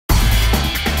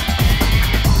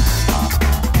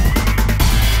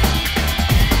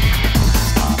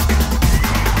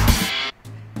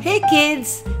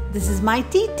kids, this is my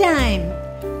tea time.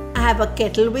 I have a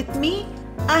kettle with me,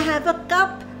 I have a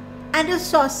cup and a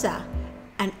saucer,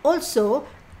 and also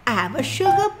I have a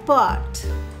sugar pot.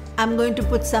 I'm going to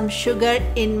put some sugar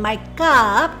in my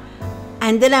cup,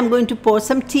 and then I'm going to pour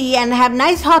some tea and have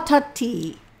nice hot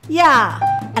tea. Yeah,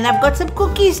 and I've got some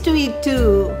cookies to eat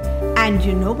too. And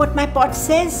you know what my pot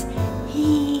says?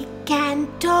 He can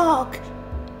talk.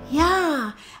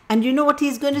 Yeah, and you know what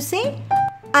he's going to say?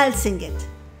 I'll sing it.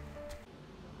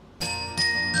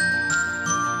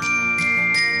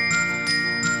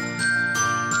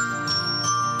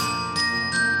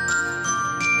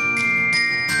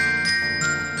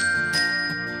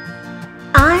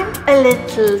 I'm a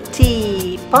little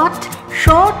teapot,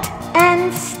 short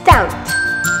and stout.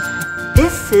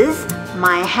 This is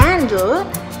my handle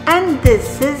and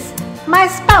this is my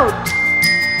spout.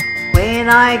 When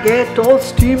I get all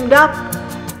steamed up,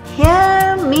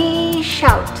 hear me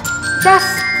shout.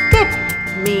 Just tip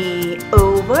me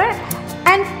over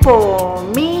and pour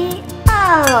me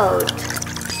out.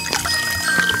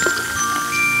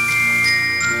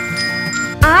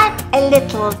 I'm a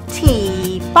little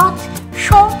teapot,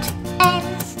 short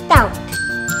and stout.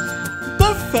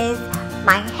 This is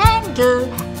my handle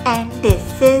and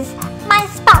this is my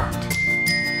spout.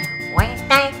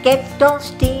 When I get all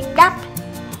steamed up,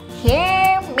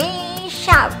 hear me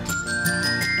shout.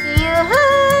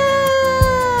 Yoo-hoo!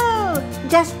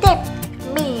 Just tip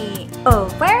me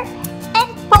over and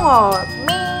pour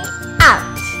me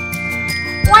out.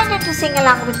 Why don't you sing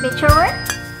along with me, children?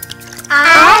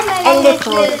 I'm a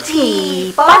little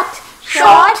teapot,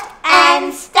 short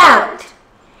and stout.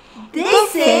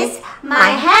 This is my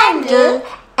handle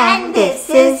and this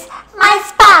is my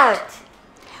spout.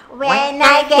 When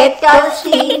I get all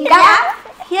steamed up,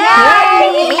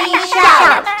 hear me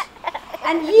shout.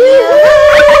 And you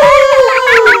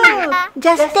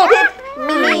just tip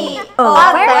me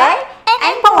over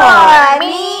and pour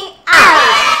me